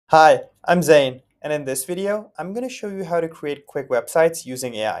Hi, I'm Zane, and in this video, I'm going to show you how to create quick websites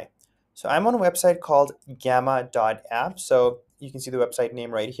using AI. So I'm on a website called gamma.app, so you can see the website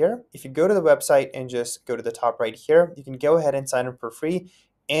name right here. If you go to the website and just go to the top right here, you can go ahead and sign up for free,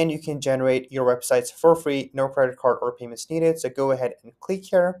 and you can generate your websites for free, no credit card or payments needed. So go ahead and click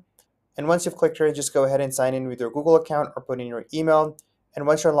here. And once you've clicked here, just go ahead and sign in with your Google account or put in your email. And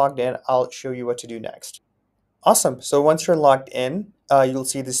once you're logged in, I'll show you what to do next. Awesome. So once you're logged in, you'll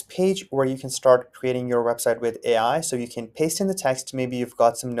see this page where you can start creating your website with AI. So you can paste in the text. Maybe you've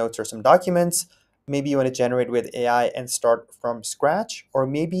got some notes or some documents. Maybe you want to generate with AI and start from scratch. Or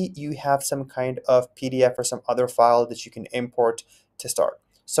maybe you have some kind of PDF or some other file that you can import to start.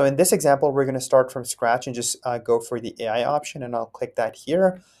 So in this example, we're going to start from scratch and just go for the AI option. And I'll click that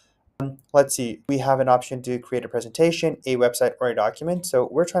here. Let's see, we have an option to create a presentation, a website, or a document. So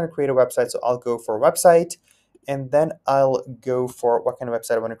we're trying to create a website. So I'll go for website. And then I'll go for what kind of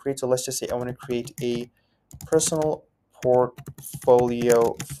website I want to create. So let's just say I want to create a personal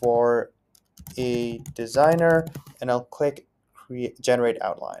portfolio for a designer, and I'll click create generate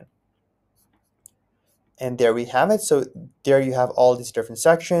outline. And there we have it. So there you have all these different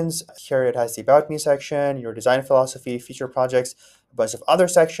sections. Here it has the About Me section, your design philosophy, feature projects, a bunch of other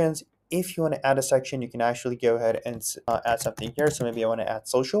sections. If you want to add a section, you can actually go ahead and add something here. So maybe I want to add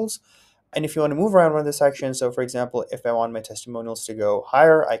socials. And if you want to move around one of the sections, so for example, if I want my testimonials to go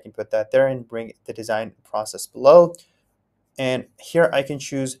higher, I can put that there and bring the design process below. And here I can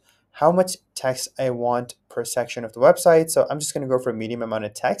choose how much text I want per section of the website. So I'm just going to go for a medium amount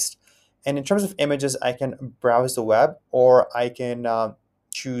of text. And in terms of images, I can browse the web, or I can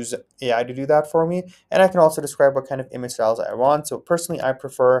choose AI to do that for me. And I can also describe what kind of image styles I want. So personally, I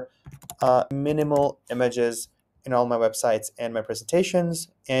prefer minimal images in all my websites and my presentations.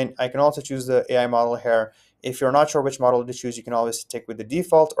 And I can also choose the AI model here. If you're not sure which model to choose, you can always stick with the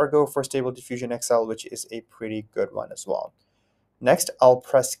default or go for Stable Diffusion XL, which is a pretty good one as well. Next, I'll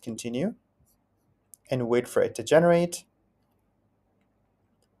press continue and wait for it to generate.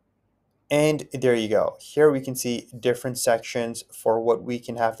 And there you go. Here we can see different sections for what we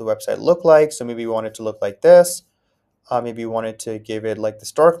can have the website look like. So maybe we want it to look like this. Maybe we wanted to give it like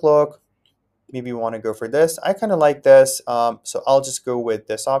this dark look. Maybe we want to go for this. I kind of like this. So I'll just go with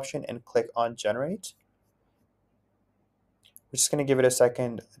this option and click on generate. We're just going to give it a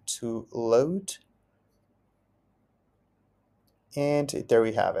second to load. And there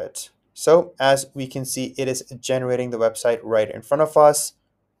we have it. So as we can see, it is generating the website right in front of us.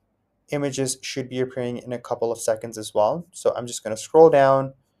 Images should be appearing in a couple of seconds as well. So I'm just going to scroll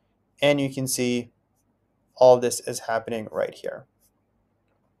down, and you can see all this is happening right here.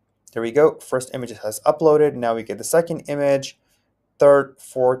 There we go. First image has uploaded. Now we get the second image, third,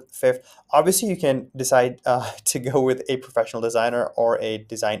 fourth, fifth. Obviously, you can decide to go with a professional designer or a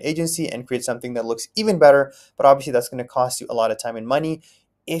design agency and create something that looks even better. But obviously, that's going to cost you a lot of time and money.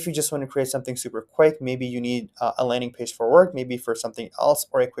 If you just want to create something super quick, maybe you need a landing page for work, maybe for something else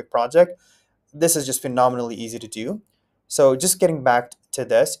or a quick project, this is just phenomenally easy to do. So just getting back to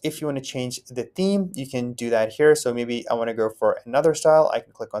this, if you want to change the theme, you can do that here. So maybe I want to go for another style. I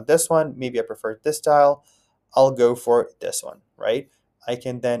can click on this one. Maybe I prefer this style. I'll go for this one, right? I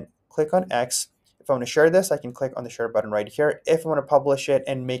can then click on X. If I want to share this, I can click on the share button right here. If I want to publish it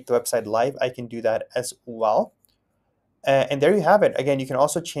and make the website live, I can do that as well. And there you have it. Again, you can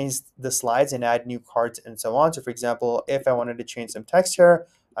also change the slides and add new cards and so on. So for example, if I wanted to change some text here,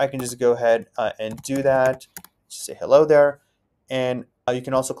 I can just go ahead and do that. Just say hello there. And you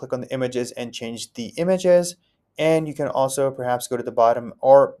can also click on the images and change the images. And you can also perhaps go to the bottom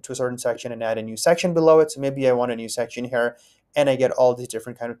or to a certain section and add a new section below it. So maybe I want a new section here, and I get all these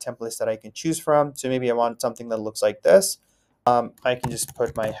different kind of templates that I can choose from. So maybe I want something that looks like this. I can just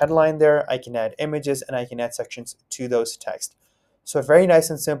put my headline there. I can add images, and I can add sections to those text. So very nice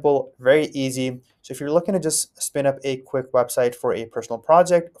and simple, very easy. So if you're looking to just spin up a quick website for a personal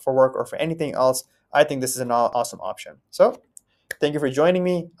project, for work, or for anything else, I think this is an awesome option. So thank you for joining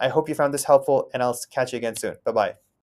me. I hope you found this helpful, and I'll catch you again soon. Bye-bye.